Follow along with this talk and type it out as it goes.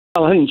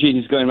Well, I think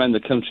Jeannie's going around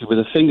the country with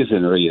her fingers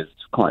in her ears,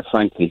 quite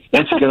frankly.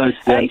 Let's get out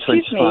to the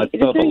M25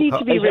 bubble. There's no need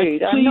to be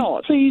rude. I'm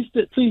not. Please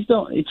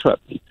don't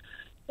interrupt me.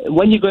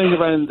 When you're going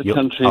around the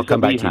country,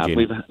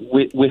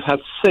 we've had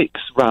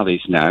 6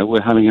 rallies now.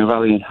 We're having a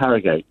rally in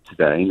Harrogate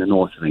today in the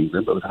north of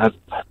England, but we've had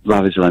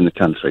rallies around the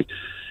country.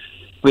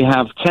 We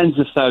have tens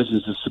of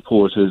thousands of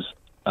supporters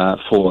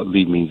for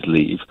Leave Means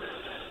Leave.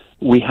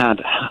 We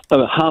had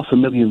over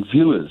 500,000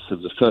 viewers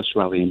of the first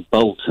rally in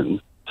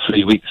Bolton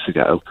 3 weeks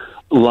ago,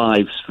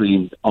 live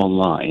streamed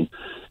online.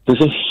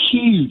 There's a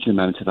huge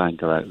amount of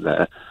anger out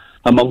there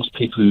amongst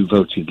people who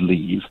voted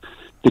Leave,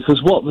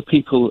 because what the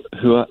people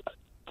who are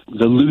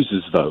the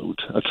losers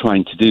vote are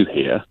trying to do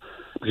here,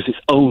 because it's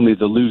only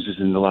the losers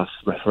in the last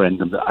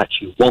referendum that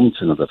actually want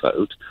another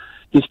vote,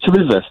 is to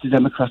reverse the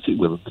democratic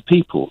will of the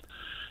people.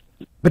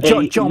 But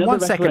John, 1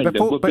 second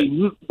before...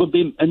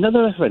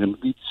 Another referendum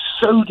would be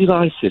so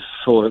divisive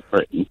for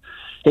Britain,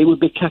 it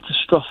would be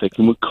catastrophic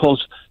and would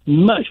cause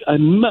a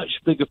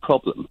much bigger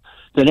problem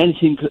than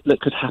anything that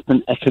could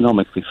happen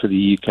economically for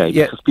the UK,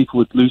 because people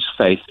would lose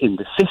faith in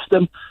the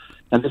system.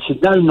 And this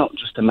is now not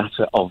just a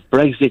matter of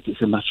Brexit,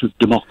 it's a matter of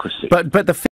democracy. But the